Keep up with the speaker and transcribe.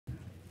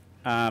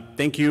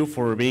Thank you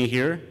for being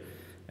here.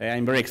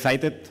 I'm very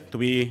excited to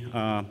be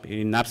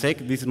in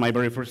AppSec. This is my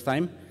very first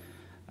time.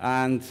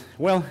 And,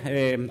 well,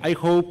 I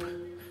hope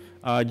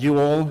you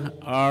all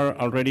are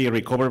already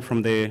recovered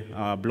from the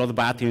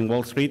bloodbath in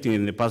Wall Street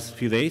in the past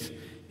few days.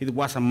 It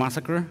was a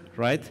massacre,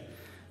 right?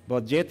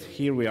 But yet,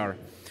 here we are.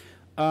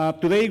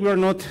 Today, we are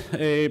not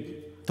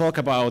talk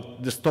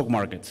about the stock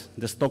markets,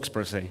 the stocks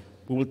per se.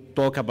 We will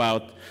talk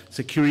about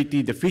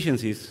security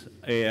deficiencies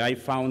I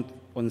found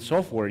on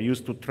software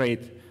used to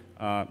trade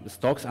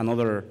stocks and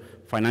other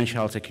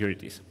financial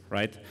securities,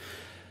 right?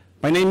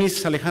 My name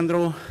is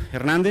Alejandro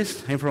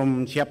Hernandez. I'm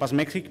from Chiapas,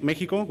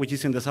 Mexico, which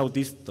is in the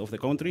southeast of the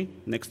country,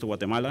 next to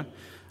Guatemala.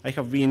 I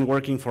have been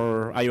working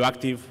for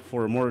IOActive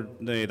for more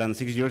than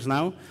 6 years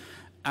now,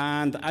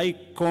 and I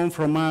come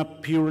from a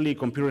purely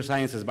computer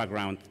sciences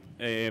background.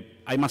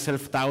 I'm a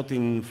self-taught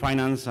in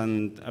finance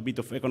and a bit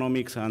of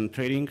economics and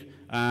trading,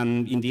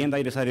 and in the end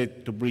I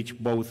decided to bridge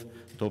both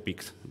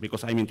topics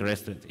because I'm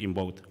interested in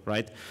both,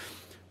 right?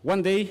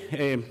 One day,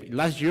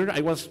 last year, I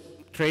was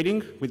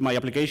trading with my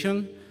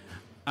application,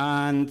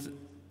 and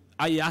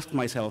I asked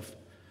myself,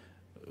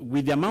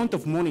 with the amount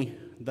of money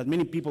that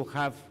many people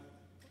have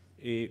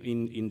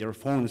in their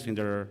phones, in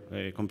their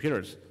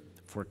computers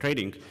for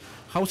trading,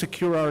 how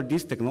secure are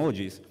these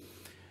technologies?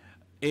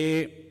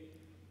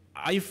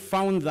 I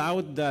found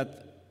out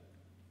that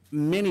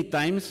many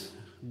times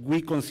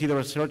we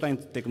consider certain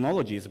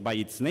technologies by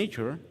its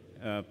nature,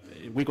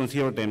 we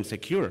consider them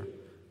secure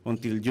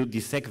until you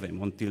dissect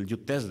them, until you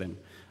test them.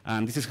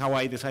 And this is how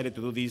I decided to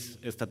do this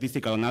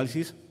statistical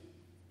analysis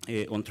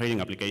on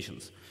trading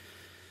applications.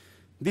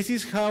 This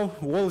is how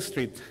Wall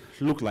Street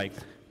looked like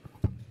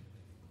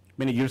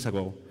many years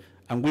ago.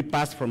 And we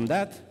passed from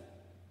that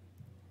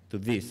to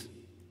this.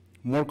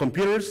 More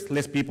computers,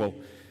 less people.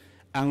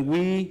 And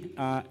we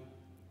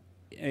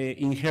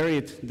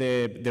inherit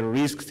the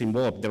risks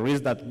involved, the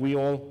risks that we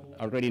all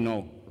already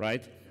know,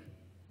 right?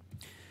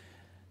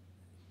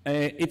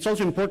 It's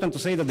also important to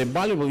say that the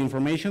valuable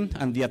information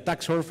and the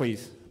attack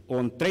surface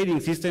on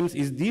trading systems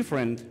is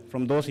different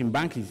from those in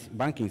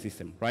banking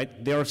system,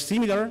 right? They are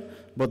similar,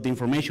 but the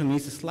information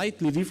is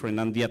slightly different,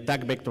 and the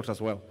attack vectors as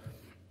well.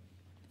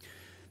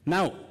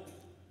 Now,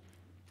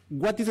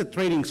 what is a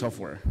trading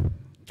software?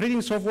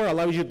 Trading software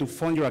allows you to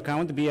fund your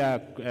account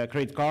via a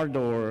credit card,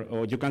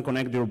 or you can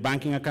connect your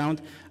banking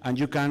account, and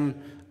you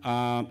can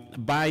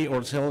buy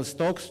or sell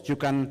stocks. You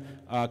can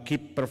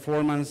keep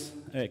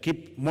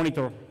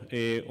monitor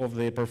of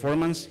the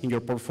performance in your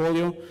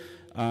portfolio,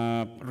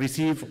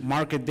 receive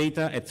market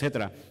data,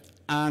 etc.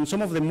 And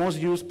some of the most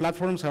used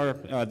platforms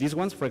are these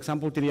ones, for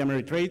example, TD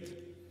Ameritrade,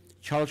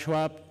 Charles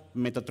Schwab,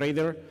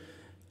 MetaTrader,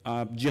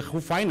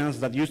 Yahoo Finance,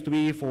 that used to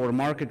be for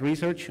market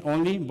research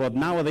only, but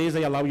nowadays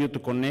they allow you to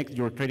connect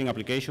your trading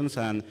applications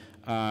and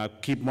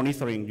keep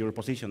monitoring your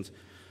positions.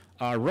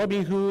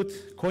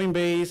 Robinhood,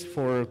 Coinbase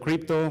for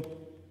crypto,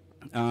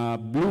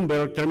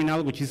 Bloomberg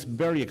Terminal, which is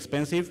very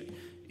expensive.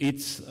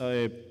 It's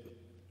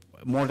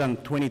more than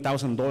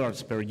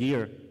 $20,000 per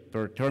year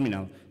per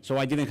terminal. So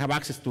I didn't have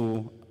access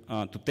to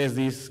test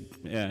these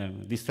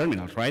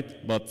terminals,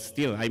 right? But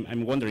still,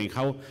 I'm wondering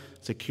how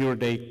secure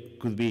they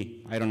could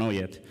be. I don't know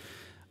yet.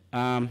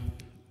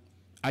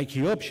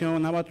 IQ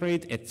Option,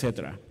 AvaTrade,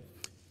 etc.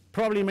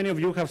 Probably many of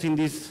you have seen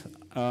this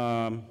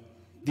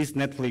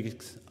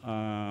Netflix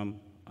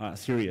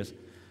series.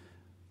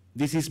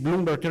 This is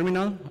Bloomberg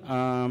Terminal.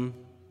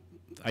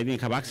 I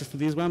didn't have access to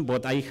this one,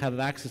 but I had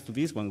access to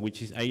this one,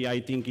 which is, I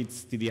think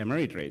it's TD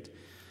Ameritrade,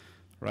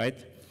 right?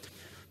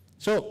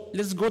 So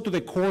let's go to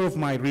the core of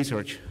my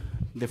research,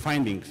 the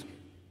findings.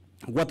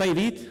 What I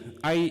did,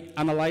 I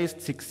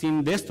analyzed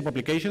 16 desktop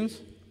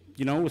applications,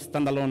 you know,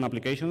 standalone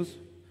applications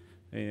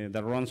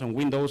that runs on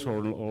Windows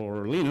or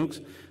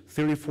Linux,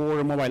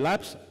 34 mobile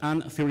apps,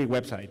 and 30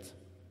 websites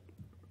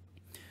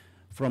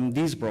from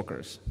these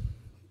brokers.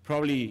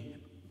 Probably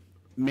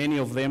many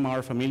of them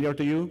are familiar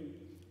to you.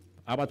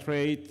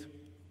 AvaTrade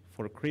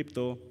for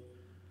crypto,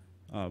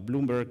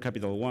 Bloomberg,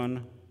 Capital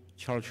One,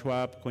 Charles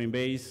Schwab,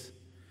 Coinbase,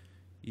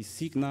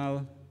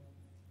 eSignal,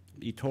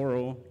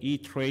 eToro,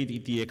 eTrade,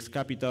 ETX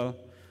Capital,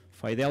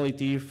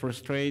 Fidelity,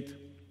 First Trade,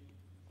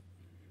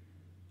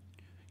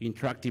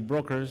 Interactive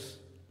Brokers,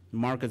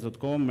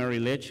 Markets.com,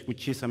 Merrill Lynch,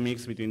 which is a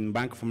mix between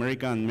Bank of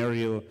America and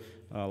Merrill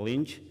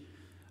Lynch,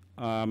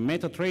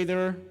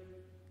 MetaTrader,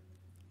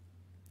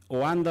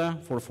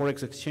 Oanda for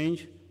Forex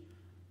Exchange,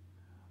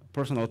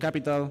 Personal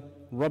Capital,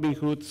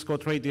 Robinhood,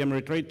 Scottrade,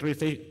 Ameritrade,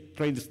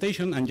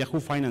 TradeStation, and Yahoo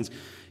Finance.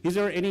 Is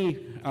there any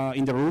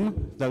in the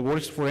room that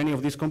works for any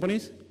of these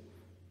companies?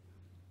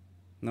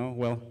 No?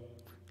 Well,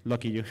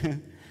 lucky you.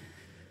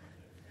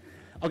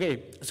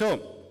 Okay,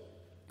 so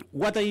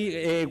what I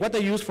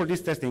use for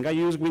this testing, I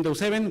use Windows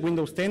 7,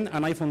 Windows 10,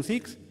 and iPhone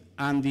 6,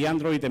 and the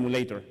Android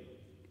emulator.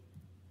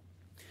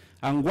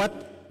 And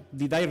what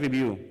did I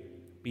review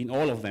in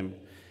all of them?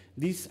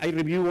 I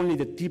review only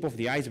the tip of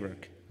the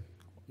iceberg.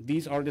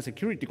 These are the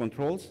security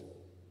controls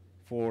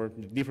for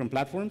different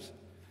platforms.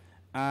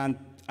 And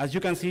as you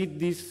can see,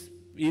 this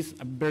is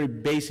a very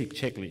basic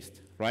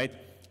checklist, right?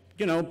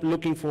 you know,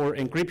 looking for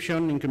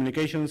encryption in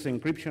communications,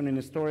 encryption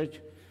in storage,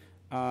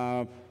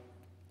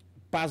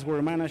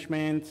 password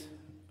management,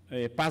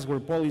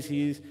 password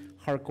policies,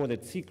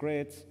 hard-coded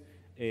secrets,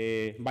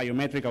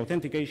 biometric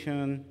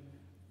authentication,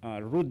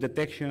 root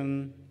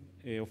detection,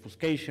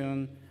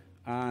 obfuscation,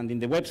 and in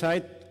the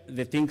website,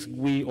 the things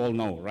we all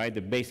know, right?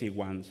 The basic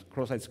ones,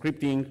 cross-site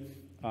scripting,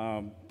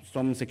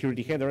 some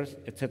security headers,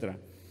 etc.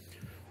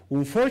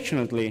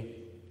 Unfortunately,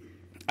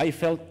 I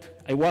felt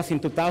I was in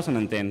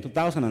 2010,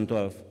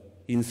 2012,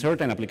 in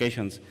certain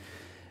applications.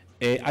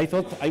 I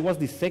thought I was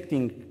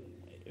dissecting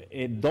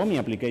dummy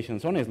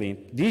applications, honestly.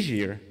 This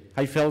year,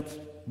 I felt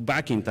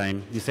back in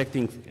time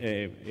dissecting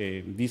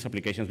these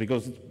applications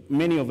because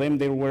many of them,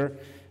 they were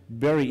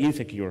very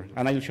insecure,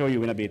 and I'll show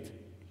you in a bit.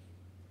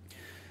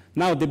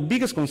 Now, the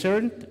biggest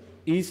concern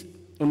is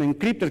on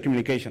encrypted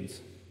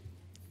communications.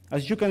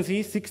 As you can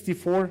see,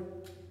 64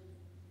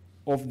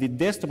 of the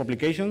desktop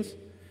applications,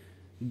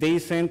 they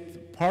send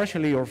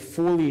partially or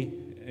fully,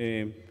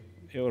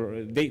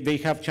 or they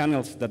have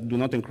channels that do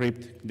not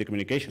encrypt the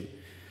communication.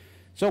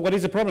 So what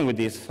is the problem with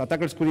this?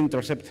 Attackers could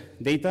intercept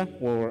data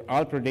or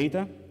alter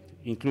data,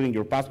 including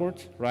your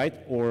passwords, right?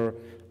 Or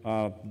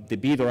the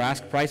bid or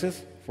ask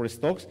prices for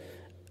stocks.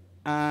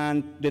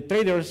 And the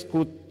traders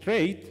could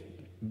trade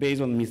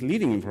based on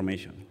misleading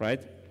information,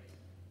 right?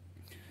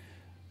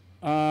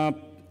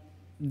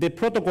 The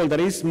protocol that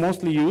is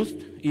mostly used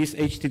is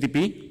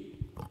HTTP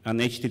and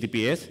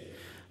HTTPS.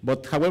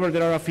 But however,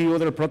 there are a few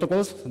other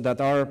protocols that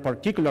are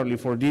particularly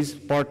for this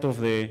part of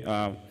the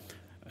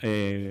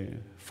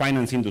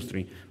finance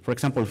industry. For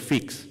example,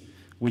 FIX,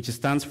 which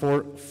stands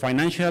for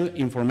Financial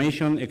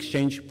Information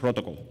Exchange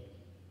Protocol.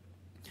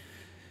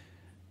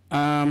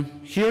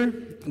 Here,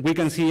 we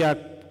can see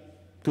a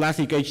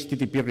classic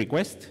HTTP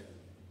request.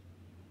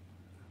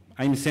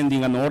 I'm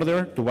sending an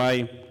order to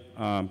buy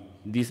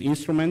this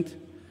instrument,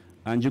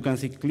 and you can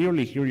see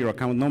clearly here your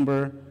account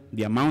number,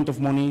 the amount of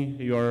money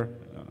you're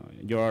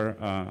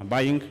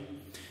buying,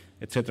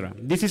 etc.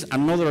 This is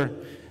another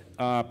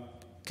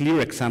clear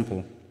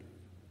example.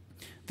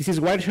 This is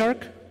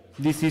Wireshark.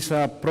 This is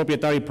a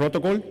proprietary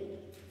protocol.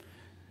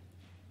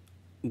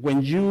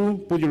 When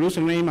you put your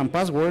username and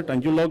password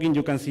and you log in,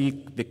 you can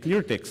see the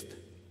clear text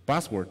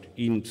password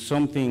in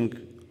something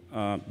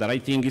that I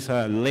think is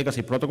a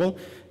legacy protocol,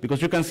 because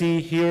you can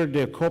see here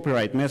the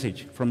copyright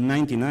message from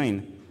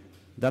 '99,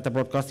 Data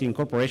Broadcasting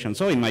Corporation.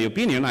 So in my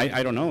opinion,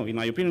 I don't know, in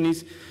my opinion,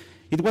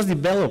 it was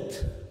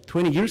developed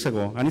 20 years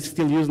ago, and it's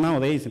still used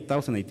nowadays in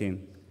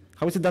 2018.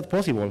 How is it that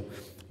possible?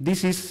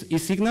 This is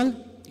eSignal,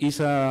 is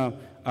a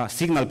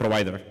signal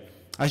provider.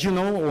 As you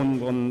know,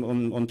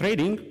 on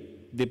trading,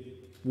 the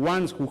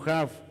ones who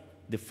have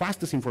the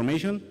fastest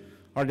information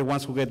are the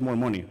ones who get more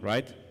money,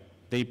 right?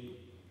 They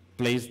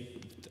place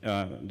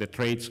the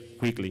trades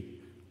quickly,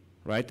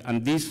 right?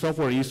 And this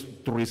software is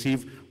to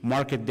receive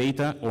market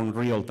data on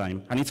real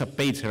time, and it's a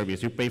paid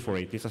service. You pay for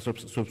it. It's a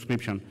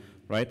subscription,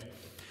 right?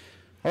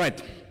 All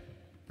right.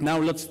 Now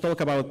let's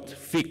talk about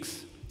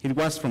FIX. It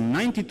was from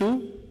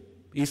 '92.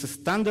 It's a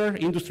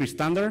standard, industry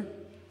standard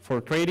for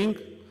trading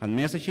and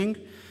messaging.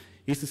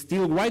 It's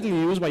still widely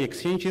used by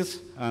exchanges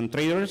and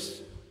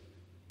traders.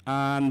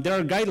 And there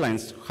are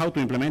guidelines how to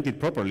implement it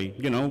properly,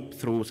 you know,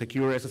 through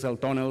secure SSL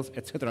tunnels,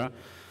 etc.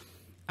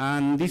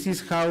 And this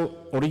is how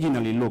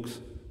originally looks.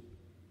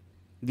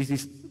 This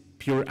is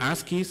pure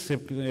ASCII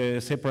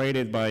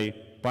separated by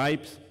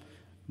pipes.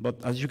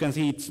 But as you can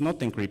see, it's not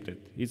encrypted.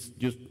 It's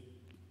just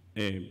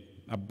a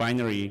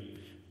binary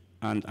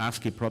and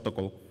ASCII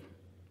protocol.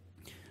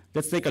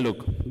 Let's take a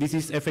look. This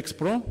is FX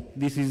Pro.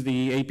 This is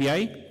the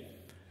API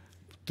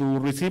to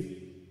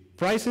receive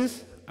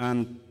prices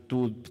and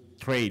to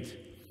trade.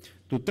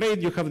 To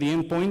trade, you have the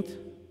endpoint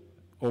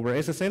over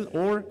SSL,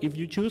 or if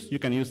you choose, you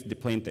can use the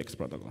plain text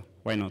protocol.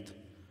 Why not,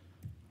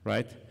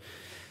 right?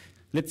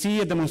 Let's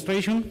see a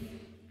demonstration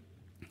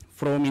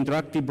from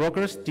Interactive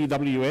Brokers,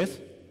 TWS.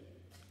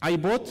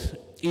 iBot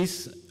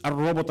is a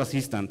robot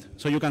assistant,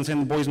 so you can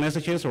send voice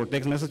messages or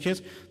text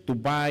messages to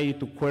buy,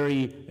 to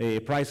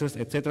query prices,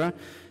 etc.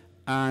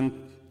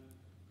 And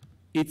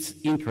it's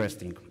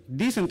interesting.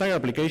 This entire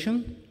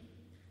application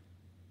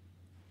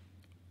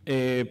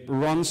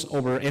runs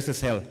over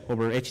SSL,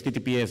 over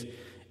HTTPS,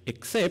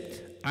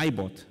 except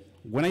iBot.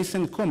 When I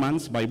send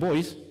commands by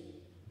voice,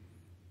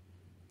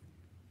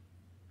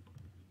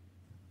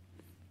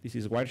 this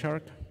is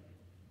Wireshark.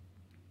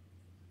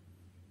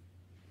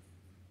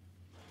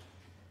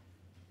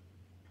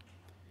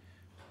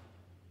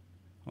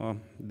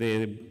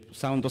 The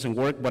sound doesn't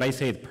work, but I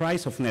said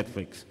price of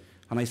Netflix,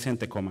 and I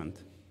sent a command.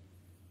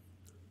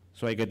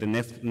 So I get the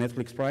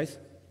Netflix price,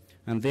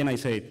 and then I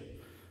said,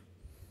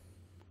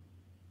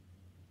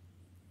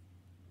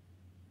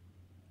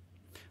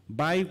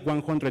 buy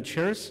 100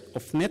 shares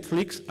of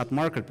Netflix at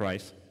market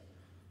price.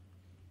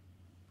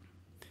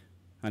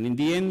 And in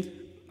the end,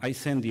 I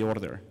send the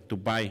order to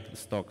buy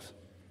stocks.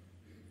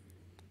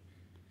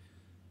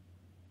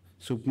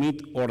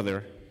 Submit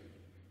order.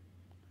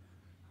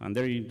 And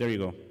there you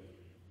go.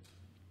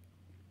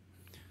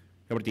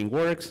 Everything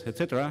works,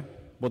 etc.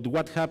 But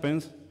what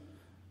happens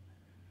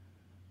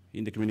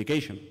in the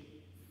communication.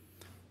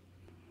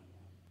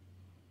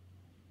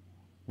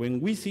 When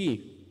we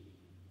see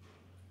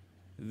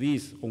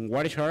this on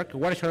Wireshark,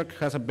 Wireshark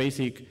has a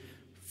basic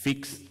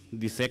fixed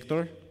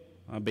dissector,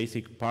 a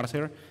basic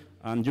parser,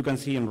 and you can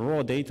see in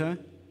raw data,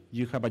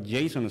 you have a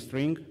JSON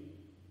string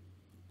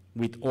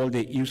with all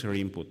the user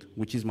input,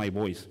 which is my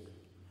voice.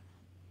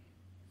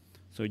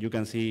 So you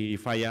can see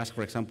if I ask,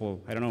 for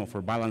example, I don't know,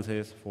 for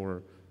balances,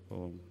 for I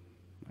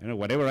don't know,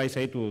 whatever I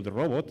say to the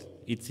robot,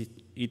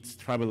 it's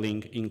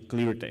traveling in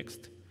clear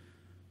text,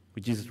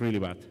 which is really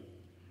bad.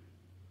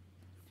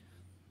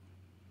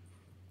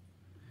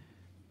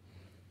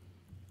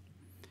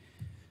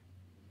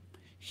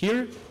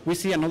 Here we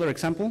see another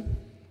example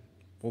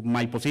of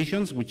my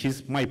positions, which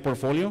is my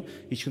portfolio.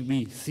 It should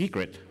be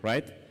secret,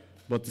 right?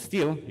 But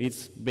still,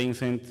 it's being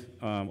sent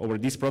over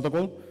this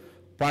protocol,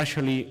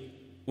 partially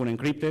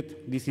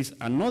unencrypted. This is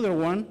another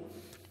one.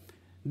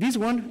 This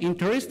one,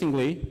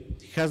 interestingly,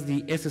 has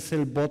the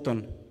SSL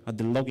button at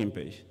the login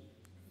page.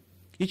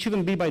 It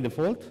shouldn't be by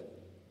default,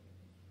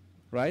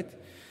 right?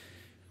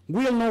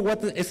 We all know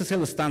what the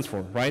SSL stands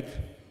for, right?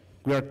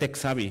 We are tech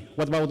savvy.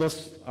 What about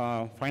those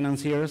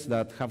financiers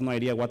that have no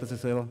idea what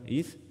SSL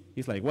is?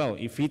 It's like, well,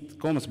 if it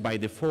comes by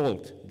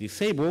default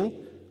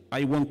disabled,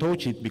 I won't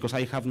touch it because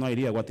I have no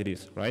idea what it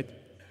is, right?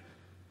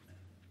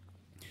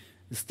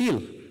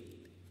 Still,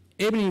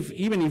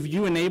 even if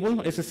you enable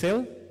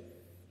SSL,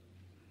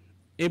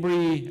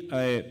 every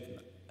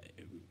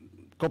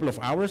couple of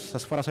hours,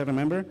 as far as I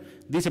remember,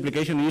 this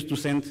application used to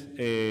send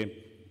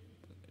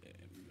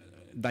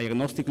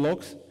diagnostic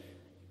logs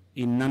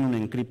in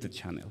non-encrypted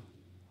channel,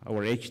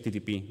 our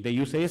HTTP. They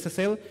use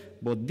SSL,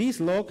 but this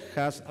log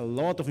has a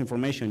lot of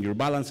information, your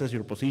balances,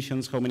 your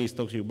positions, how many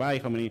stocks you buy,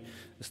 how many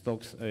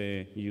stocks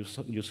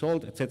you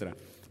sold, etc.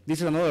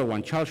 This is another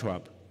one, Charles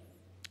Schwab.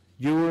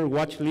 Your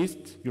watch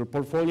list, your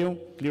portfolio,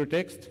 clear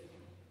text.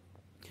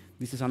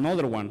 This is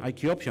another one,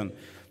 IQ option.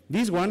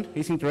 This one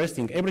is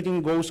interesting.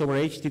 Everything goes over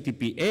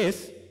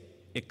HTTPS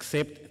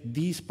except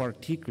this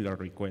particular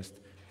request.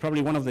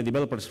 Probably one of the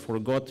developers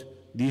forgot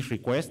this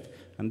request,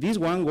 and this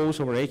one goes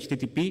over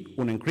HTTP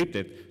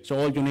unencrypted. So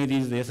all you need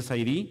is the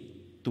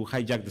SSID to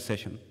hijack the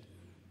session.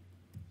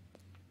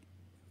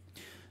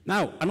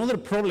 Now, another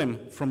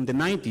problem from the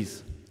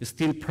 90s,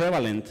 still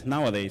prevalent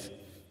nowadays,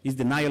 is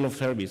denial of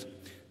service.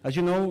 As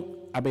you know,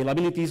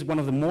 availability is one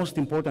of the most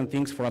important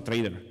things for a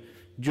trader.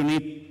 You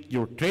need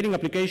your trading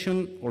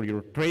application or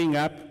your trading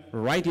app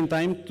right in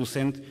time to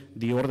send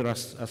the order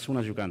as soon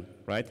as you can,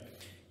 right?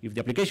 If the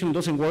application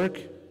doesn't work,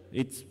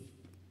 you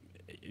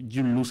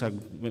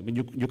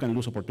can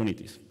lose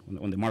opportunities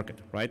on the market,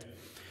 right?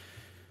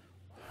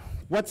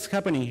 What's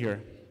happening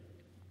here?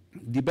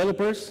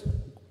 Developers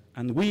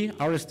and we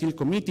are still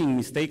committing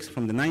mistakes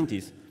from the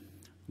 90s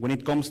when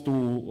it comes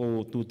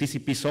to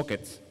TCP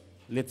sockets.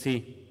 Let's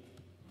see.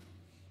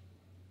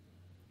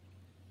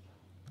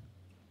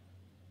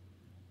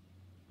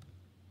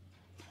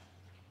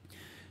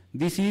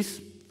 This is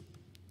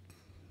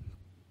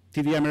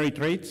TD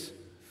Ameritrade's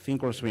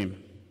Think or Swim.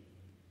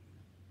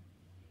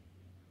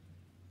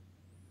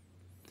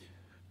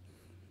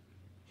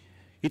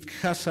 It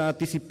has a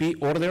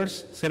TCP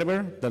orders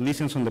server that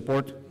listens on the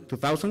port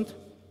 2000.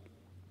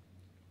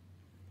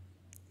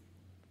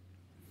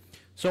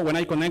 So when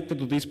I connected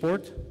to this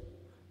port,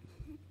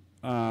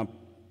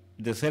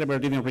 the server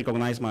didn't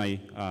recognize my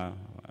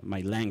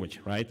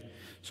language, right?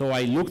 So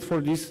I looked for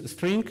this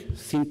string,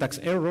 syntax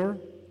error,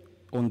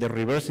 on the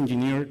reverse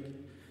engineered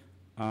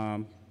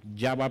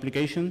Java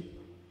application.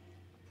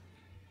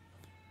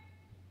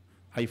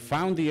 I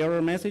found the error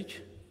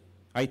message.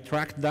 I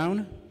tracked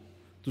down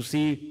to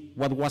see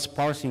what was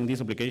parsing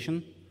this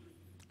application.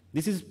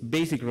 This is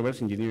basic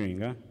reverse engineering.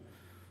 Huh?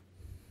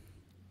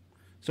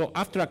 So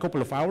after a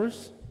couple of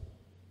hours,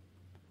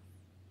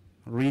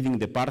 reading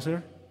the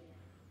parser,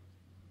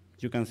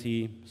 you can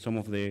see some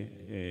of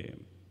the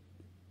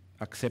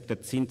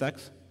accepted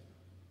syntax.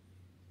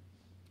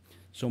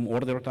 Some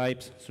order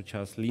types, such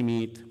as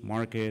limit,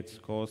 markets,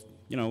 cost,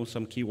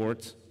 some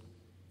keywords.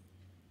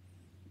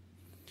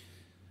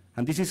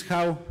 And this is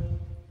how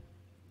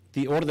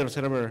the order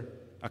server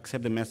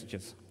accepts the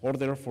messages.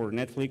 Order for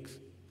Netflix.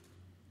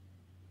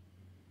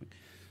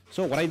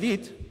 So what I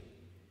did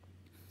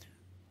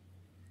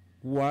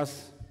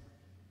was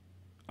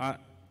a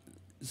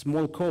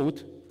small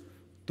code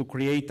to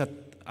create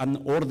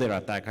an order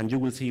attack, and you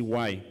will see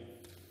why.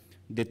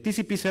 The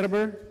TCP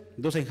server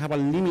doesn't have a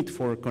limit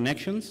for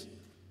connections,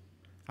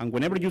 and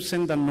whenever you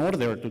send an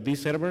order to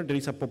this server, there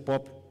is a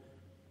pop-up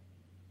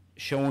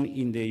shown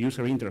in the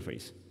user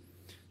interface.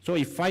 So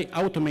if I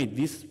automate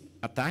this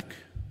attack,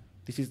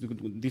 this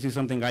is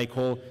something I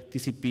call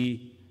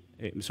TCP,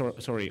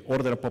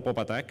 order pop-up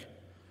attack.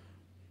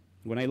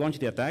 When I launch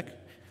the attack,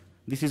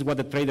 this is what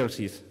the trader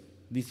sees.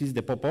 This is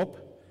the pop-up,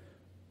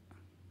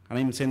 and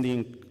I'm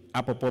sending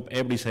a pop-up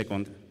every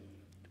second.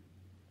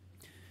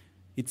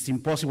 It's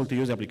impossible to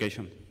use the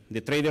application.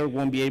 The trader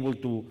won't be able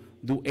to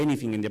do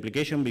anything in the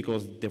application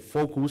because the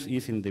focus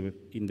is in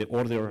the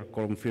order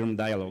confirm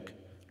dialog,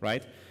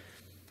 right?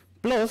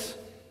 Plus,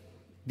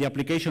 the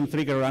application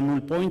trigger a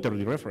null pointer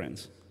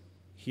dereference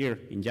here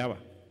in Java.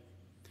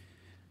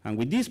 And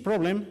with this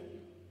problem,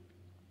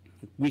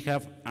 we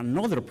have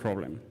another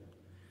problem,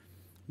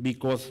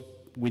 because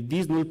with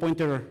this null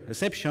pointer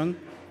exception,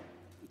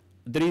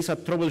 there is a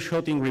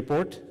troubleshooting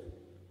report,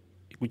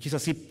 which is a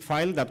zip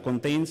file that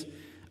contains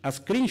a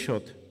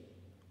screenshot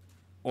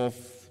of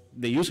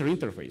the user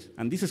interface.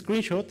 And this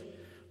screenshot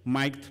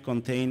might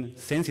contain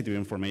sensitive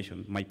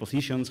information, my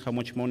positions, how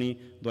much money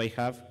do I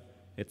have,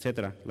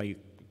 etc., like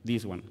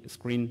this one,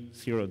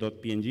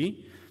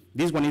 screen0.png.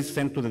 This one is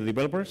sent to the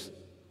developers.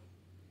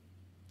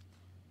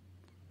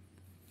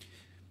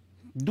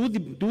 Do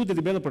the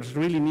developers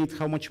really need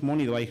how much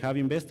money do I have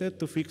invested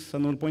to fix a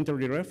null pointer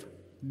deref?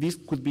 This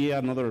could be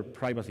another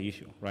privacy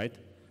issue, right?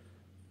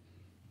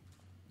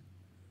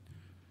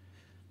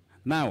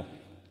 Now,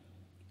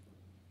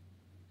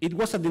 it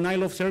was a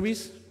denial of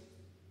service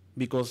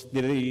because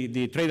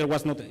the trader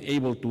was not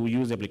able to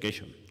use the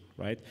application,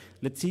 right?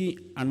 Let's see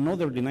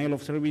another denial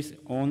of service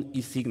on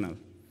eSignal.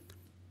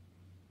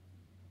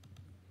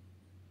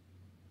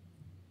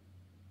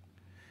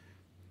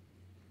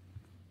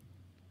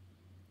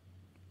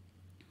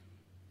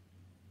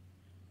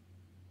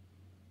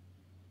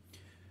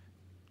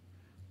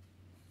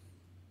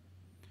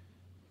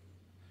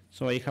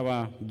 So I have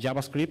a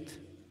JavaScript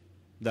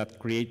that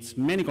creates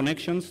many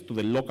connections to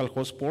the local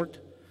host port.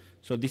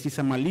 So this is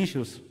a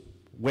malicious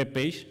web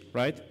page,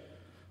 right?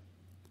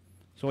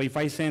 So if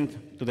I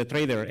send to the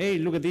trader, hey,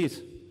 look at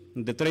this,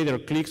 and the trader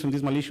clicks on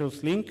this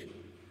malicious link,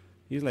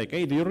 he's like,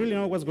 hey, do you really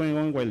know what's going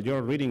on while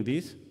you're reading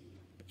this?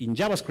 In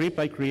JavaScript,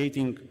 I'm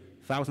creating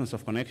thousands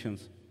of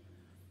connections.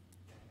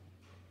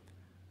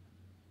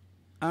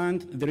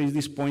 And there is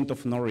this point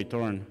of no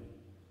return.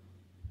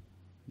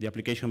 The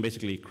application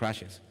basically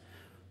crashes.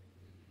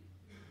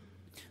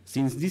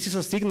 Since this is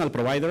a signal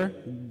provider,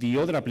 the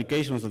other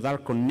applications that are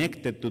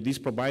connected to this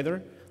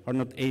provider are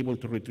not able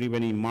to retrieve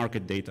any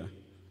market data.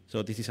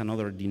 So this is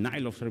another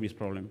denial of service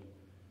problem.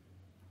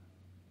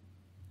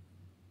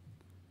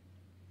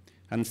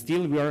 And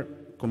still we are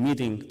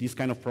committing these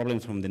kind of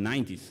problems from the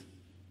 90s.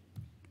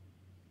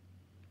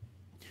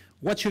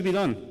 What should be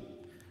done?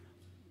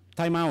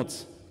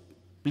 Timeouts,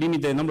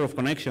 limit the number of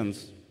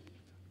connections.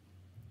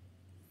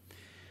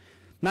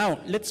 Now,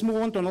 let's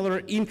move on to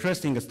another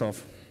interesting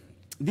stuff.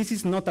 This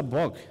is not a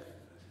bug.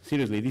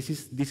 Seriously,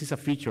 this is a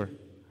feature,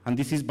 and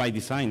this is by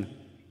design.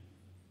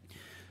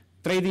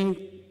 Trading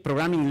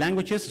programming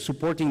languages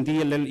supporting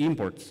DLL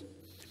imports.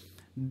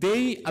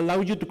 They allow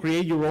you to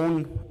create your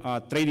own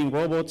trading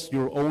robots,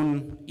 your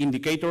own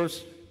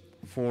indicators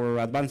for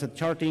advanced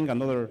charting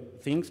and other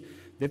things.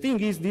 The thing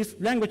is, these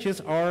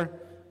languages are,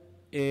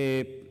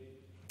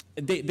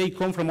 they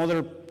come from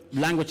other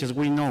languages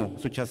we know,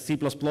 such as C++,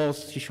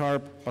 C#,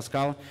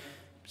 Pascal.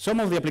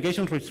 Some of the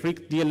applications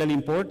restrict DLL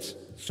imports,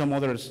 some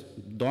others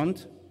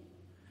don't.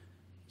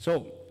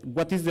 So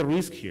what is the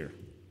risk here?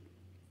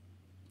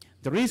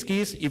 The risk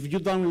is if you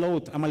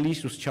download a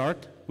malicious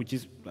chart, which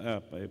is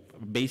a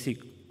basic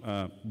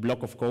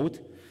block of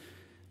code,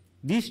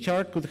 this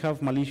chart could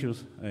have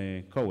malicious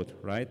code,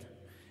 right?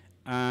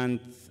 And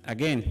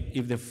again,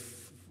 if the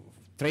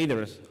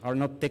traders are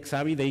not tech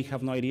savvy, they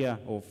have no idea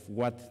of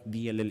what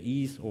DLL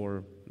is,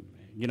 or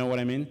you know what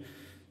I mean?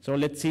 So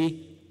let's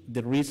see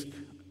the risk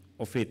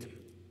of it.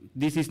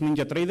 This is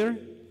NinjaTrader,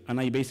 and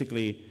I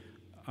basically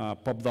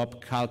popped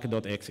up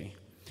calc.exe.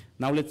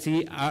 Now let's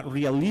see a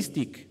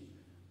realistic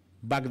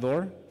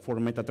backdoor for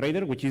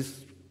MetaTrader, which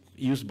is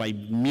used by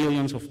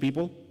millions of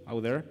people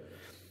out there.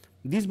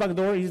 This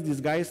backdoor is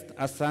disguised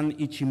as an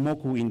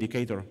Ichimoku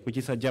indicator, which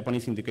is a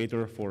Japanese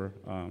indicator for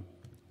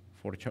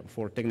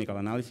technical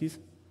analysis.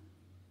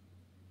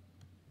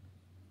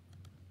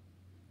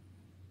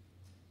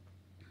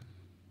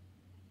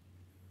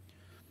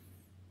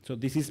 So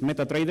this is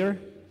MetaTrader.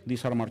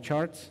 These are my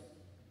charts.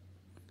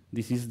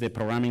 This is the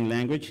programming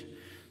language.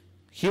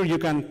 Here you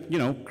can,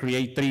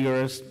 create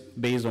triggers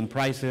based on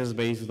prices,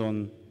 based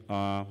on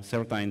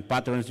certain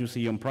patterns you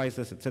see on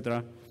prices,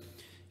 etc.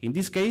 In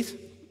this case,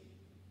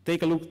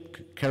 take a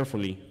look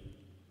carefully.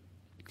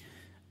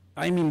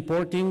 I'm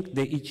importing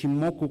the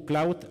Ichimoku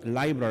Cloud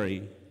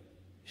library,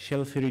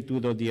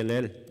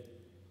 shell32.dll.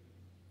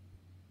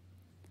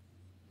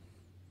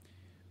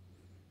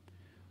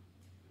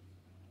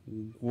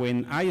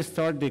 When I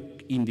start the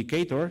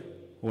indicator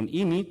on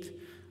init,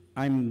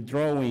 I'm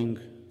drawing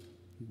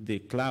the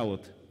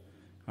cloud,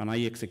 and I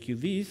execute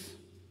this.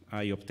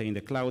 I obtain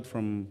the cloud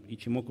from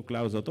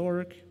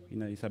ichimokukclouds.org.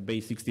 It's a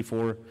base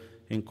 64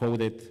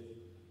 encoded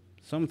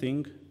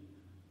something,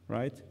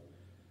 right?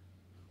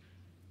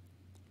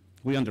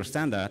 We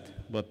understand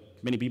that,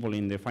 but many people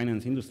in the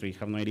finance industry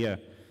have no idea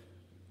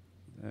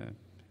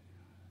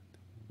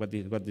what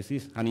this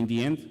is. And in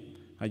the end,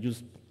 I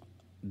just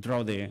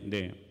draw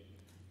the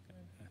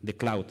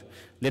cloud.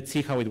 Let's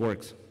see how it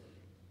works.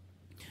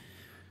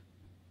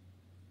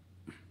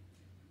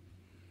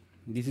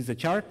 This is a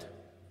chart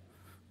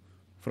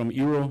from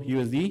Euro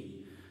USD,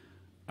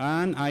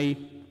 and I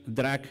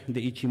drag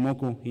the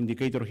Ichimoku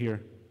indicator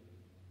here.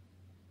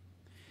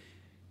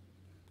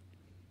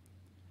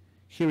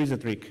 Here is the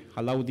trick,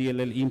 allow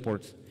DLL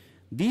imports.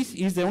 This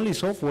is the only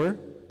software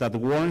that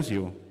warns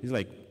you. It's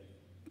like,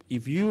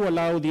 if you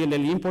allow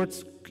DLL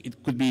imports,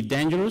 it could be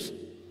dangerous,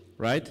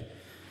 right?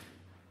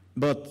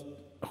 But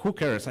who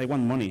cares? I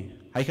want money.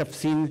 I have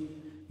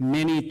seen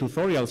many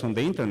tutorials on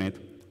the internet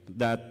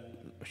that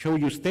show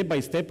you step by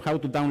step how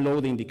to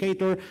download the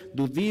indicator,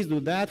 do this, do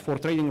that for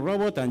trading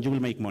robot, and you will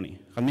make money.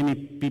 And many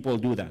people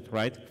do that,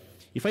 right?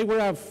 If I were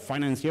a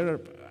financier,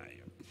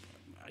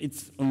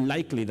 it's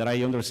unlikely that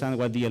I understand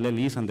what DLL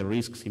is and the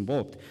risks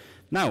involved.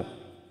 Now,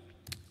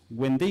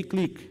 when they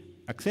click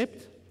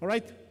accept, all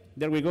right,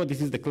 there we go, this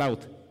is the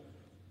cloud.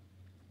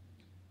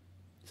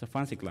 It's a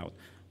fancy cloud.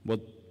 But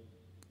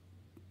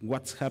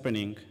what's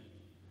happening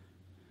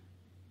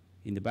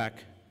in the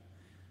back?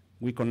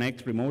 We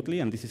connect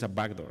remotely, and this is a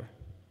backdoor.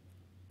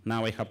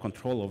 Now I have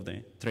control of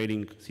the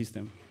trading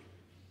system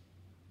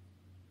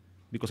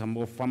because I'm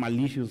of a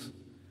malicious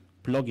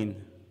plugin.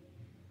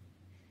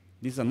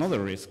 This is another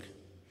risk.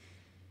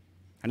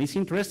 And it's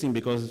interesting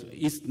because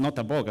it's not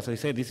a bug. As I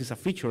said, this is a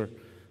feature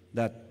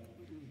that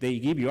they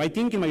give you. I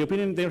think, in my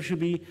opinion, there should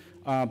be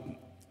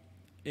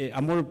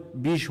a more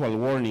visual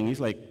warning. It's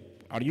like,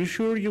 are you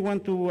sure you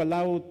want to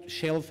allow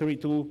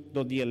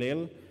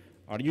shell32.dll?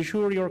 Are you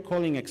sure you're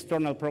calling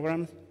external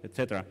programs,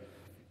 etc.?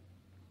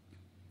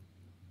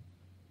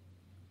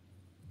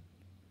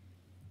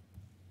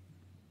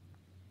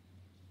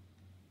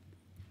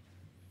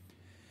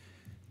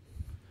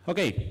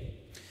 Okay,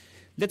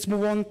 let's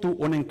move on to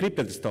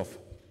unencrypted stuff,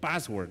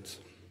 passwords.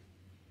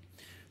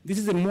 This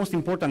is the most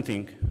important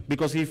thing,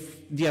 because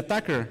if the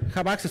attacker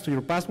have access to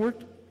your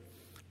password,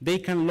 they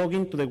can log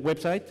into the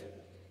website,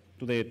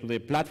 to the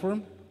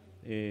platform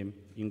in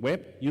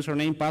web,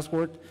 username,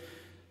 password.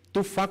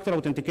 Two-factor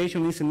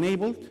authentication is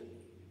enabled,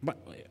 but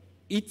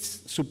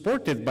it's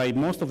supported by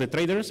most of the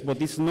traders,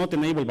 but it's not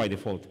enabled by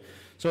default.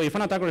 So if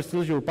an attacker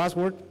steals your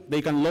password,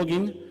 they can log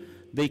in,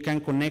 they can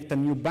connect a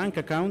new bank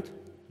account,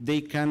 they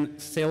can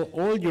sell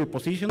all your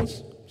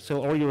positions,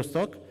 sell all your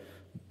stock,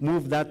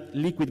 move that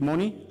liquid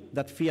money,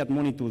 that fiat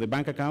money to the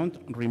bank account,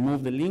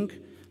 remove the link,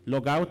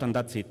 log out, and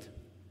that's it.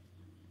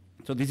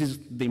 So this is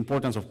the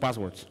importance of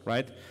passwords,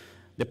 right?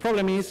 The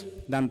problem is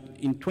that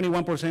in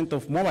 21%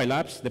 of mobile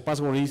apps, the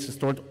password is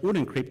stored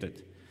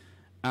unencrypted.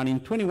 And in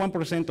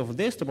 21% of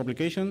desktop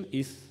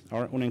applications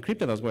are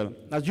unencrypted as well.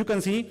 As you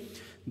can see,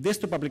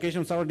 desktop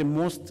applications are the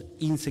most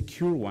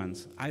insecure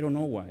ones. I don't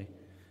know why.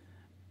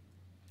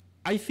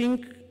 I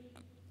think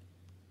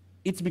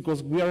it's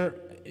because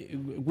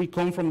we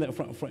come from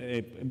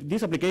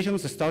these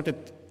applications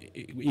started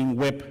in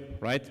web,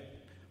 right?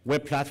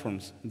 Web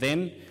platforms.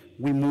 Then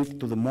we moved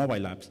to the mobile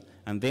apps.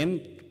 And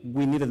then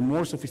we needed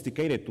more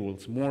sophisticated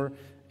tools, more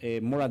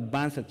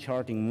advanced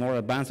charting, more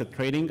advanced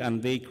trading,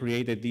 and they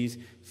created these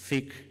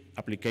thick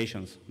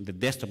applications, the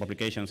desktop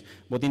applications.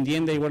 But in the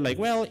end, they were like,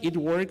 well, it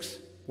works,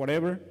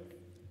 whatever.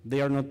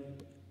 They are not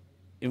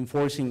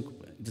enforcing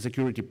the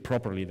security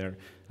properly there,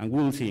 and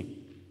we'll see.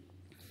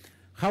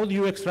 How do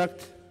you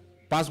extract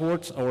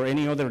passwords or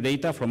any other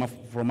data from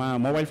a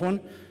mobile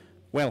phone?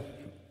 Well,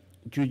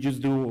 you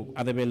just do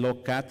ADB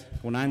logcat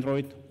on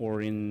Android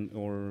or in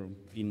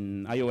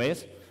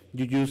iOS.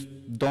 You just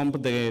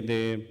dump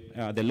the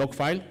log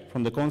file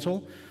from the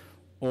console,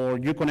 or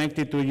you connect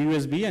it to a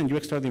USB and you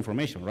extract the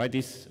information, right?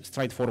 It's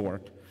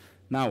straightforward.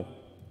 Now,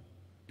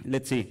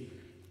 let's see.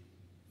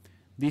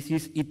 This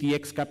is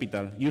ETX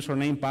Capital,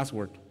 username,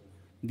 password.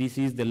 This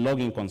is the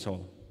login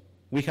console.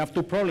 We have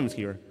two problems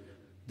here.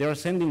 They are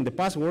sending the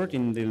password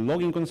in the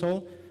login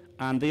console,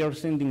 and they are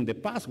sending the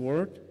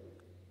password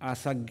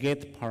as a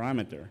GET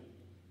parameter.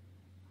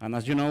 And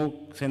as you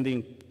know,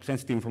 sending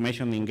sensitive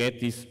information in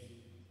GET is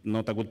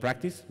not a good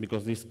practice,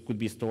 because this could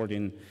be stored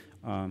in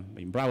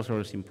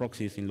browsers, in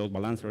proxies, in load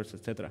balancers,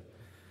 etc.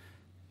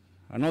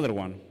 Another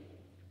one,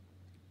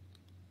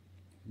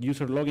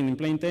 user login in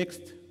plain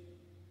text,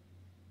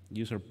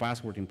 user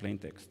password in plain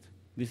text.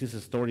 This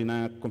is stored in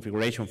a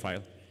configuration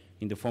file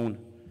in the phone.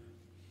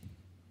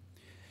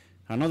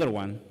 Another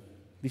one,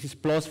 this is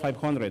plus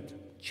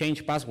 500,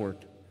 change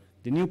password.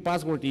 The new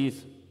password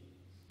is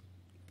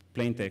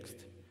plain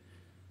text.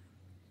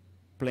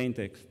 Plain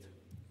text.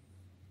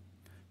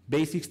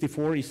 Base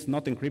 64 is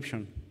not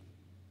encryption.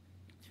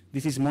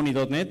 This is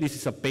money.net. This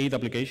is a paid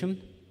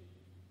application.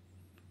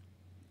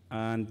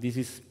 And this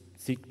is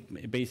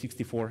base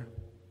 64.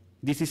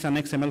 This is an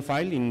XML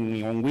file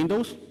on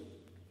Windows.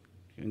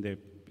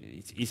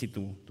 It's easy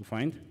to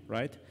find,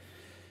 right?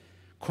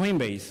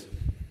 Coinbase.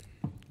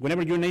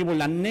 Whenever you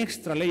enable an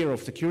extra layer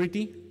of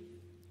security,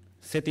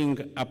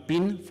 setting a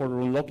PIN for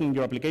unlocking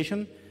your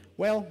application,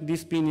 well,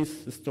 this PIN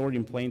is stored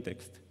in plain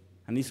text,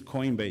 and it's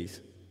Coinbase.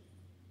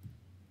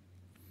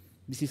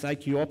 This is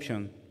IQ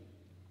option.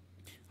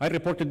 I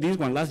reported this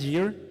one last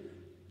year.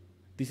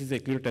 This is a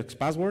clear text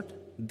password.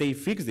 They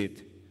fixed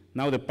it.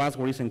 Now the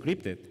password is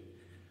encrypted.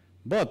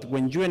 But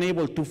when you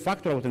enable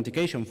two-factor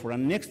authentication for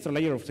an extra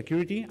layer of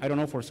security, I don't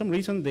know, for some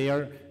reason, they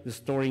are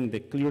storing the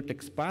clear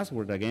text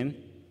password again.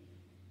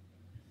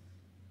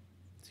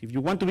 So if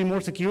you want to be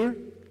more secure,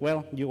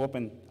 well, you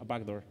open a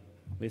backdoor,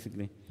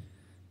 basically.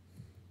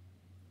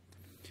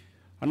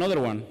 Another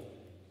one,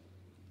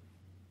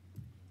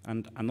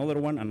 and another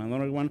one, and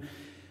another one.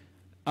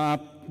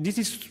 This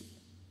is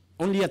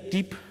only a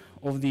tip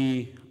of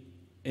the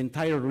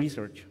entire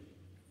research.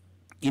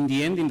 In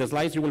the end, in the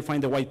slides, you will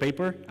find the white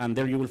paper, and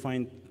there you will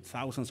find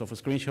thousands of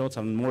screenshots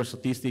and more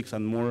statistics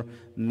and more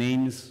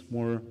names,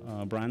 more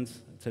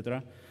brands,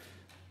 etc.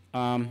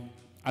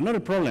 Another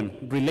problem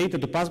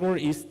related to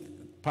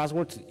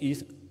passwords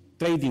is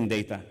trading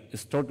data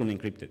stored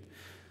unencrypted.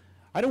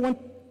 I don't want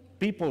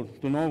people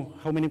to know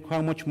how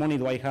much money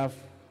do I have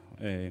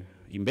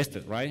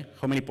invested, right?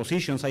 How many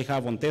positions I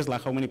have on Tesla,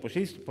 how many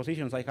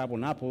positions I have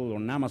on Apple,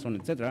 on Amazon,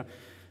 etc.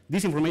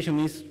 This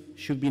information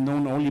should be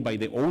known only by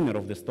the owner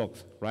of the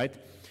stocks, right?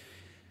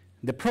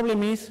 The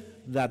problem is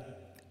that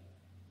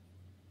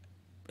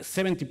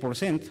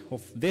 70%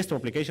 of desktop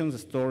applications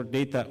store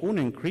data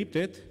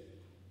unencrypted,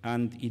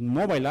 and in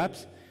mobile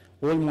apps,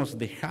 almost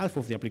the half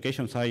of the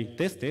applications I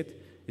tested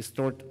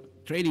stored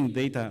trading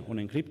data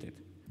unencrypted.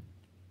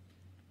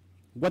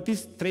 What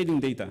is trading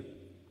data?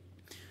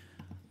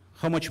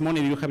 How much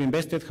money do you have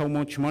invested? How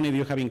much money do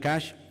you have in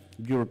cash?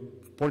 Your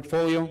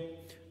portfolio,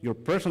 your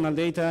personal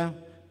data,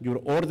 your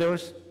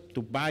orders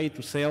to buy,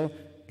 to sell,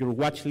 your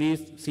watch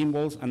list,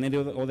 symbols, and any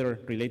other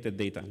related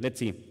data. Let's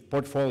see,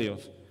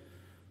 portfolios.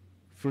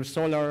 First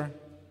Solar,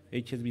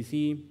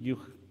 HSBC, you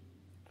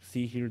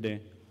see here the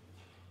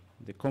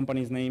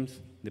company's names,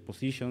 the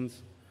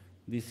positions.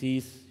 This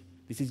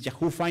is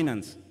Yahoo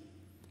Finance.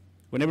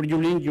 Whenever you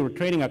link your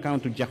trading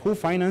account to Yahoo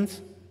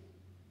Finance,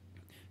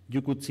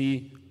 you could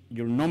see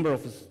your number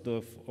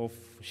of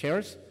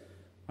shares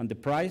and the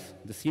price,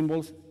 the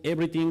symbols,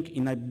 everything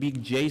in a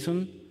big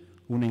JSON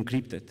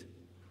unencrypted.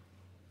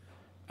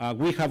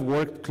 We have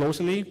worked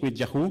closely with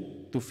Yahoo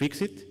to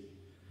fix it.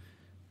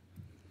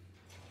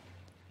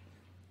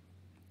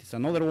 It's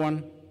another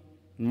one,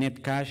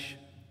 net cash,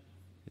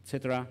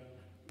 etc.,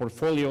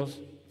 portfolios,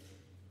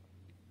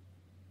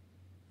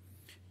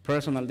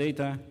 personal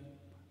data.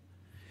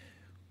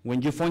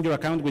 When you fund your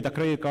account with a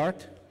credit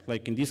card,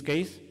 like in this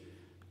case,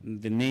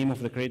 the name of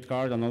the credit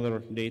card and other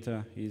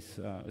data is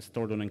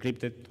stored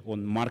unencrypted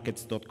on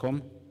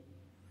markets.com.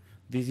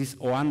 This is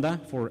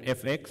Oanda for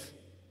FX.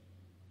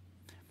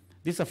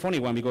 This is a funny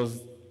one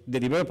because the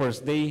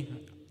developers, they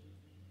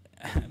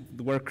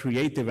were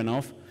creative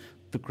enough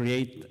to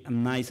create a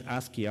nice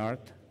ASCII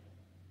art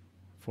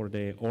for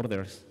the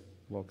orders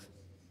box.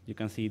 You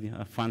can see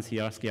a fancy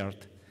ASCII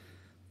art.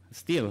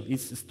 Still,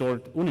 it's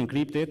stored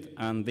unencrypted,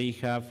 and they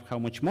have how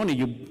much money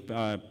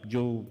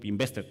you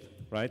invested,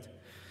 right?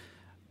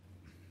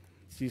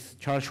 This is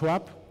Charles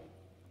Schwab,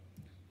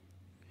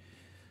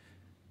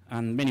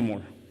 and many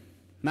more.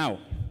 Now,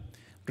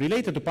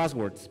 related to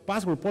passwords,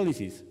 password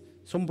policies.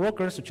 Some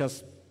brokers, such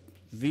as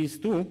these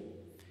two,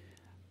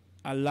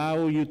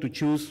 allow you to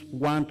choose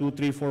 1, 2,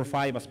 3, 4,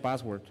 5 as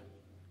password.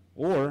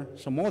 Or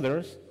some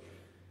others,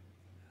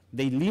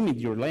 they limit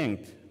your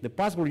length. The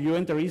password you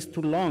enter is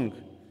too long.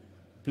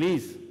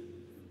 Please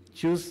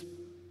choose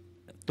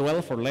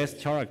 12 or less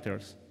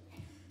characters.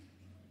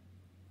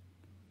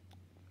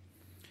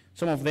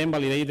 Some of them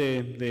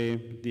validate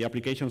the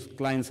application's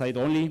client side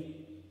only,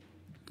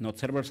 not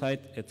server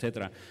side,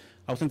 etc.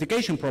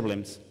 Authentication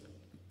problems.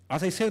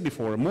 As I said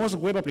before, most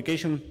web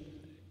applications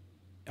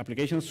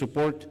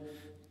support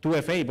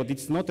 2FA, but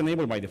it's not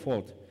enabled by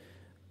default.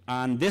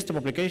 And desktop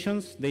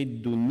applications, they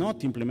do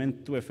not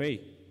implement 2FA.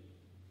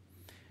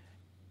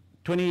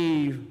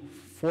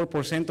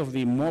 24% of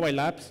the mobile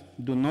apps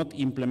do not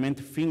implement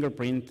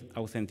fingerprint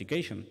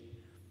authentication.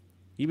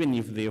 Even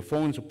if the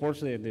phone supports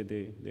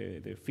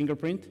the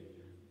fingerprint,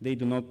 they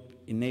do not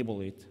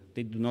enable it.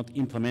 They do not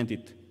implement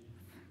it.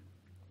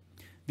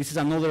 This is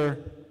another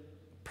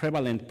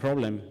prevalent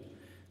problem.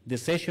 The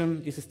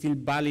session is still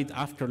valid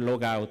after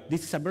logout.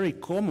 This is a very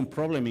common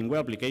problem in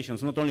web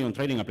applications, not only on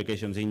trading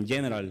applications, in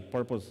general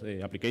purpose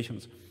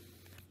applications.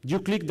 You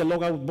click the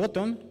logout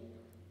button,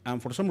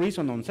 and for some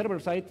reason on server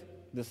side,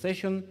 the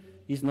session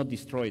is not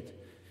destroyed.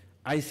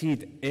 I see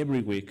it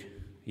every week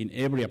in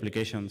every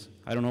applications.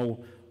 I don't know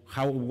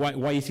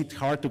why is it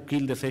hard to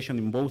kill the session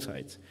in both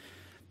sides.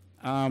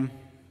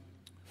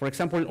 For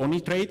example, on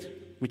E-Trade,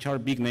 which are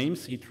big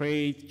names,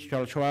 E-Trade,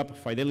 Charles Schwab,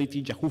 Fidelity,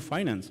 Yahoo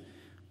Finance,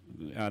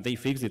 they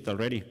fixed it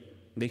already.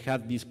 They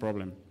had this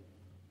problem.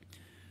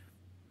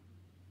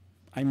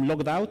 I'm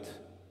logged out.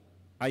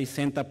 I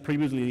sent a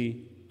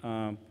previously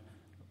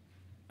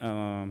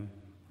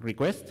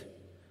request,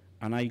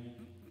 and I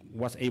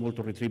was able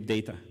to retrieve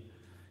data.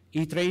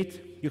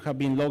 E-Trade, you have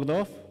been logged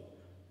off,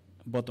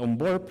 but on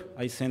Burp,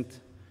 I sent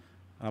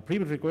a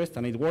previous request,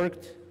 and it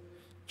worked.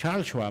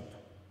 Charles Schwab,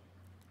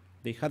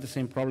 they had the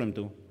same problem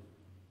too.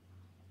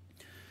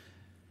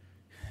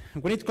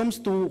 When it comes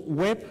to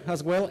web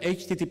as well,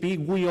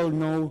 HTTP, we all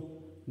know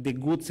the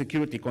good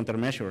security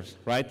countermeasures,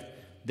 right?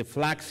 The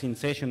flags in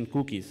session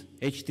cookies,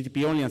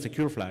 HTTP only and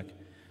secure flag.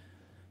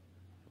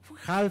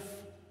 Half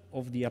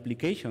of the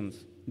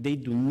applications, they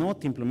do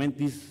not implement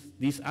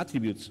these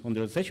attributes on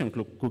their session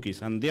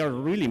cookies, and they are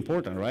really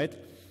important, right?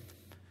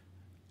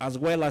 As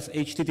well as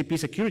HTTP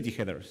security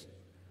headers.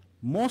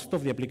 Most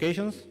of the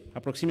applications,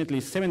 approximately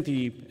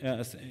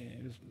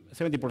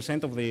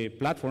 70% of the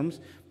platforms,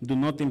 do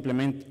not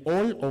implement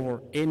all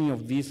or any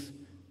of these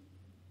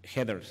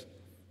headers: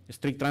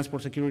 strict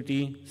transport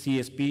security,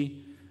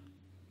 CSP,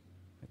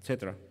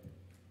 etc.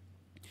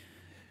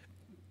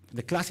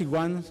 The classic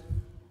ones,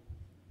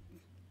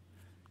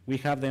 we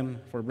have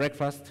them for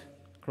breakfast,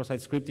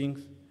 cross-site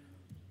scripting,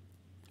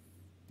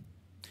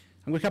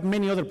 and we have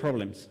many other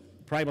problems: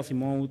 privacy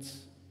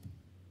modes,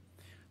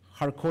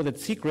 hard-coded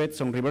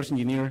secrets on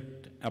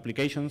reverse-engineered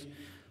applications.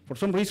 For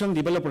some reason,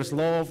 developers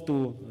love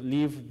to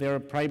leave their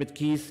private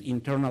keys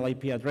internal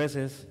IP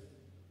addresses.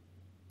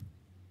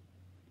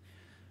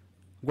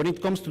 When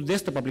it comes to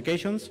desktop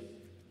applications,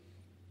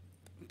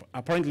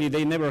 apparently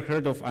they never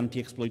heard of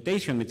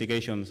anti-exploitation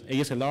mitigations,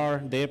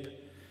 ASLR, DEP.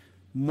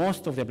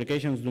 Most of the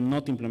applications do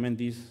not implement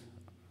these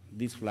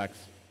flags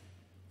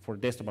for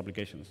desktop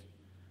applications,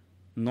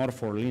 nor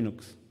for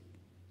Linux.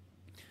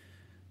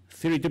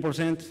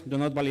 32% do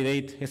not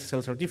validate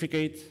SSL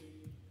certificates,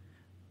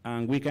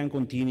 and we can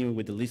continue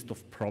with the list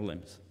of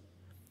problems.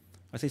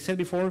 As I said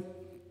before,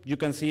 you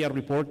can see a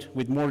report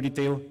with more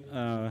detailed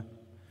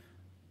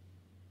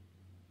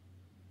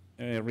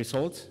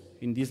results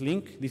in this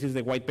link. This is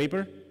the white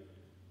paper.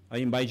 I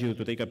invite you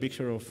to take a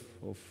picture of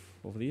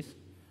this.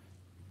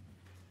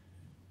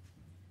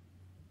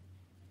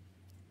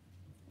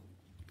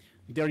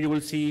 There you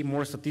will see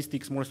more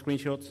statistics, more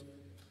screenshots,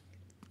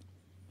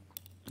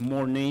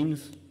 more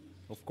names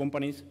of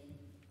companies.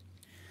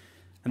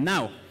 And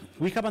now,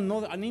 we have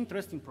an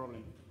interesting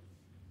problem.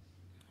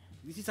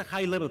 This is a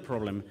high-level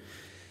problem.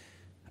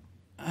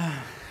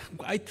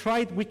 We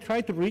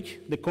tried to reach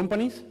the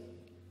companies,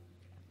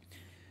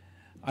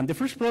 and the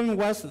first problem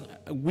was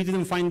we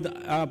didn't find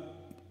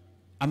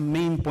a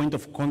main point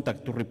of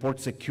contact to report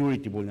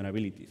security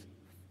vulnerabilities.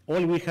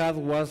 All we had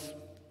was,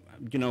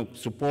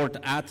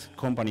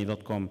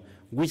 support@company.com.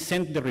 We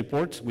sent the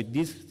reports with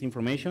this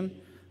information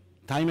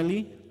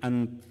timely,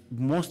 and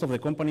most of the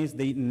companies,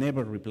 they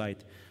never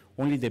replied.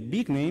 Only the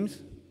big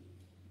names,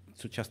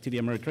 such as TD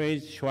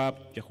Ameritrade, Schwab,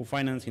 Yahoo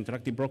Finance,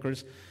 Interactive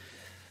Brokers.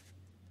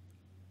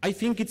 I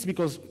think it's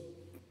because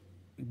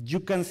you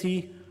can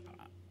see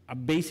a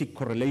basic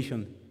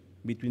correlation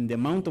between the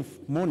amount of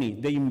money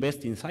they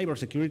invest in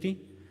cybersecurity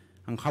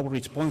and how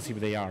responsive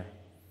they are.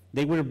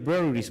 They were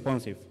very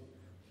responsive.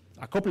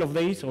 A couple of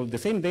days, or the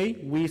same day,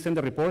 we sent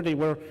a report, they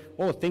were,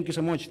 oh, thank you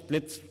so much,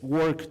 let's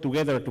work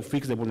together to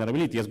fix the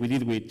vulnerability, as we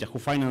did with Yahoo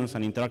Finance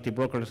and Interactive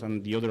Brokers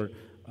and the other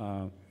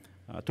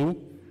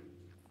two.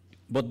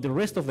 But the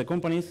rest of the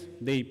companies,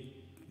 they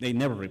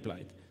never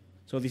replied.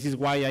 So this is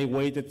why I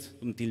waited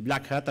until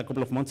Black Hat a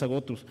couple of months ago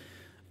to,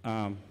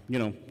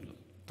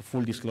 to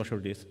full disclosure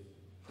this.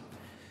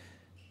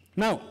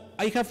 Now,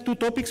 I have two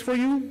topics for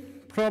you.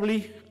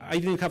 Probably I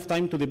didn't have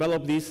time to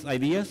develop these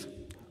ideas.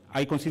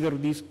 I consider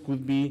this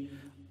could be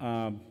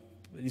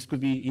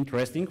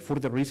interesting for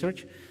the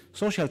research.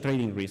 Social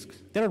trading risks.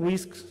 There are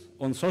risks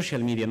on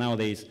social media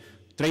nowadays.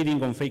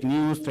 Trading on fake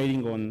news,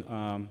 trading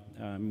on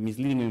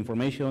misleading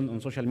information on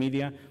social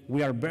media.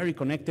 We are very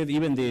connected.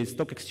 Even the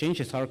stock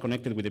exchanges are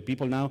connected with the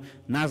people now.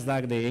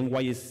 NASDAQ, the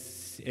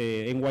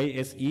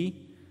NYSE,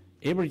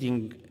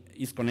 everything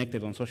is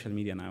connected on social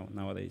media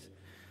nowadays.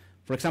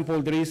 For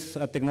example, there is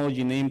a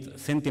technology named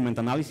sentiment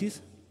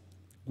analysis,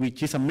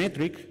 which is a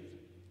metric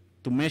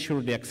to measure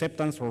the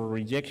acceptance or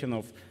rejection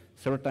of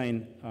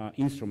certain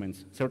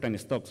instruments, certain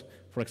stocks.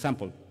 For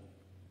example,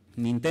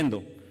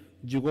 Nintendo.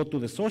 You go to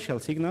the social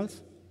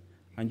signals,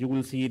 and you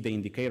will see the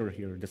indicator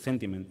here, the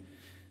sentiment.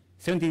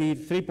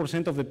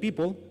 73% of the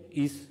people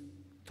is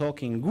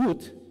talking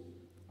good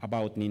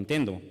about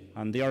Nintendo,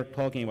 and they are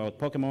talking about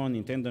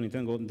Pokemon,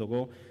 Nintendo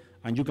Go,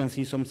 and you can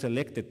see some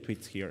selected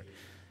tweets here.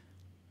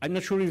 I'm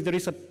not sure if there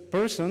is a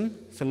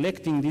person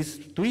selecting these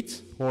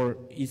tweets, or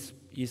is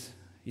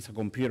a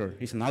computer,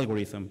 it's an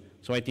algorithm.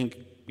 So I think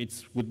it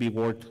would be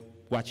worth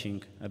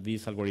watching at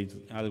these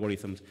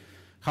algorithms.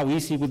 How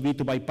easy it would be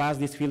to bypass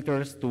these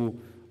filters to,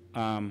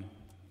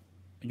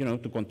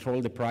 to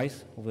control the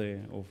price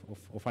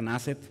of an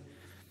asset,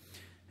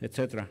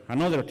 etc.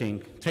 Another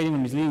thing, trading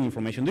on misleading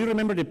information. Do you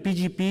remember the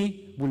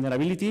PGP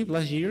vulnerability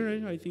last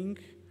year, I think?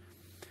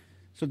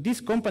 So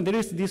there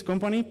is this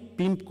company,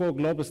 PIMCO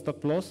Global Stock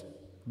Plus,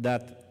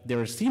 that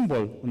their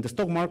symbol on the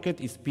stock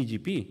market is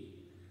PGP.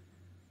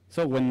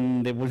 So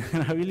when the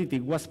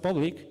vulnerability was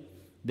public,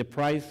 the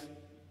price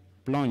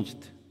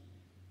plunged.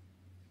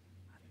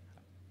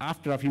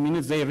 After a few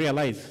minutes, they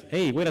realized,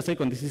 hey, wait a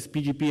second, this is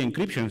PGP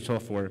encryption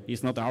software.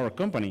 It's not our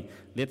company.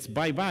 Let's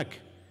buy back.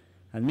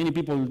 And many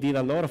people did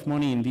a lot of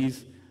money in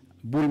this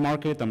bull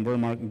market and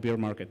bear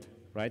market,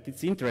 right?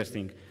 It's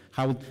interesting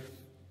how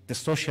the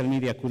social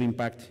media could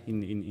impact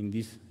in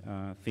these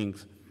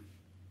things.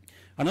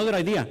 Another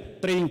idea,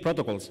 trading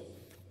protocols.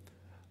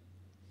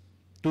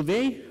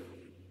 Today,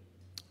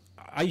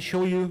 I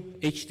show you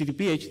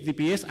HTTP,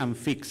 HTTPS, and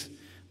FIX.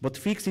 But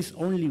FIX is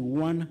only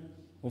one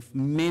of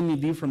many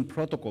different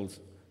protocols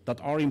that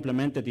are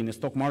implemented in the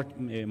stock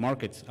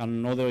markets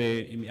and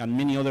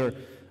many other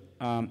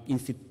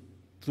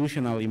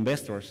institutional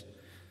investors.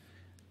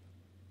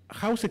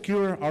 how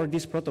secure are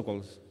these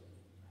protocols?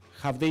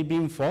 Have they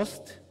been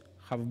fuzzed?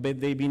 Have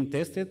they been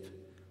tested?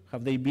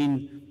 Have they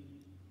been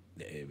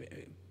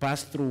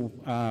passed through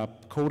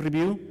code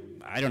review?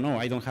 I don't know,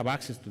 I don't have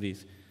access to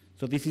this.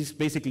 So this is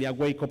basically a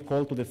wake-up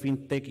call to the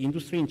fintech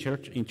industry in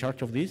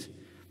charge of this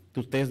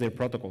to test their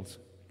protocols.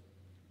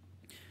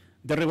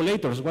 The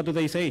regulators, what do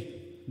they say?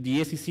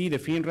 The SEC, the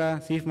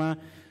FINRA, SIFMA,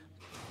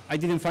 I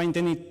didn't find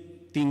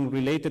anything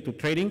related to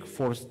trading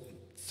for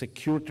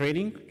secure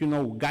trading,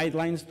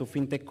 guidelines to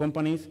fintech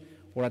companies,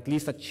 or at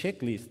least a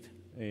checklist.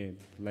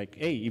 Like,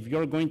 hey, if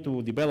you're going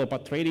to develop a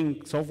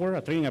trading software,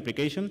 a trading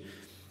application,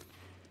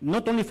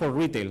 not only for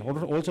retail,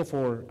 also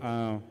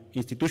for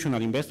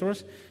institutional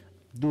investors,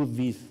 do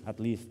this at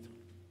least.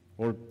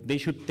 Or they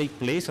should take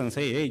place and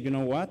say, hey, you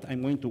know what,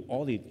 I'm going to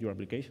audit your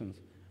applications.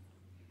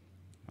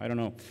 I don't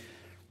know.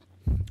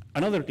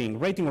 Another thing,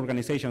 rating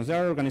organizations.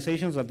 There are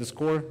organizations that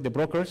score the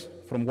brokers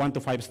from 1 to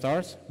 5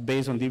 stars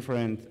based on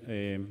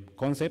different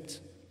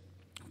concepts,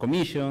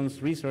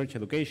 commissions, research,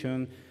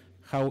 education,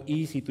 how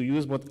easy to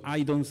use, but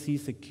I don't see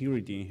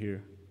security in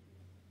here.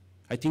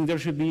 I think there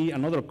should be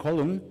another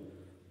column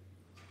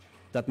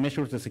that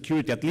measures the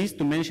security, at least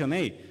to mention,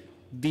 hey,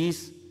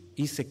 this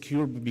is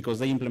secure because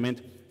they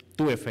implement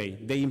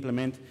 2FA, they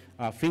implement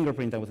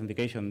fingerprint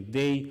authentication,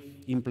 they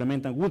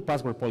implement a good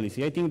password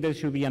policy. I think there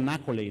should be an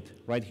accolade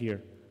right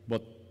here,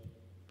 but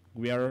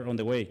we are on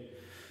the way.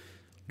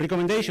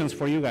 Recommendations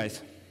for you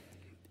guys.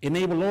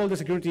 Enable all the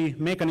security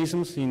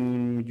mechanisms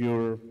in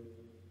your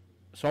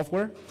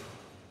software,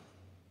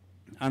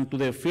 and to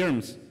the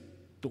firms,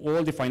 to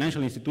all the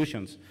financial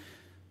institutions.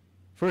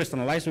 First,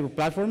 analyze your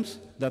platforms,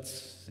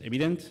 that's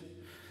evident.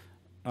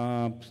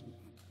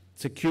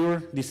 Secure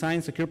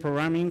design, secure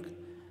programming,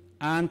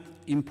 and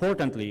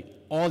importantly,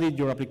 audit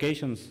your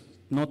applications,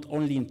 not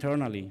only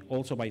internally,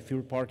 also by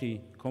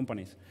third-party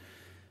companies.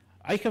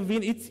 I have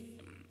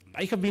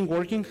been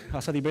working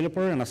as a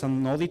developer and as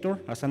an auditor,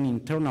 as an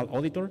internal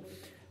auditor,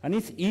 and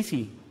it's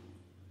easy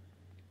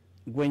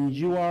when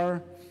you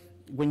are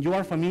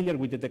familiar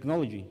with the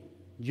technology.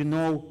 You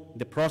know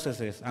the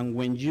processes, and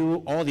when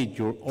you audit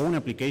your own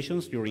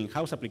applications, your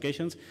in-house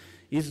applications,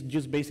 it's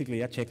just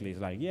basically a checklist,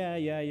 like,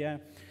 yeah.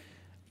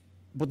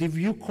 But if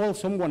you call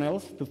someone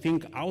else to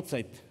think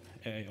outside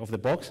of the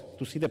box,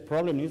 to see the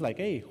problem, is like,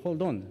 hey,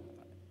 hold on.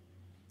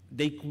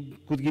 They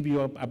could give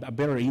you a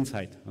better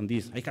insight on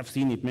this. I have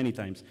seen it many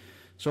times.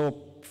 So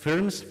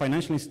firms,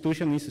 financial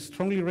institutions, is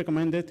strongly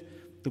recommended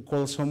to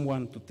call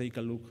someone to take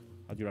a look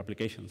at your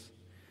applications.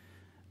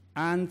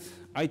 And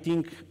I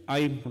think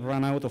I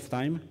ran out of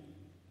time,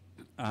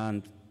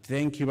 and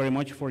thank you very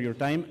much for your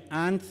time.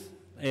 And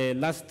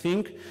last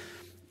thing,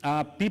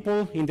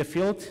 people in the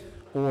field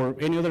or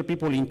any other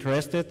people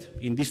interested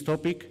in this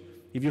topic,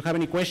 if you have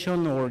any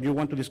question or you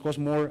want to discuss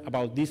more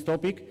about this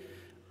topic,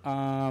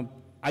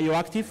 IO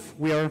Active,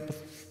 we are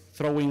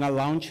throwing a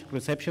lunch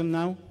reception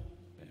now.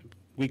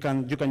 You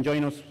can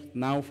join us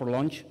now for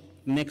lunch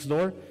next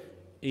door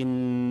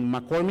in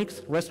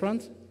McCormick's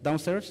restaurant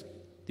downstairs.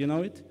 Do you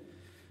know it?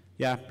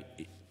 Yeah,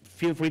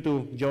 feel free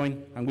to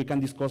join and we can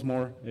discuss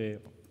more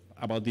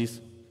about this.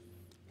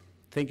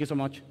 Thank you so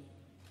much.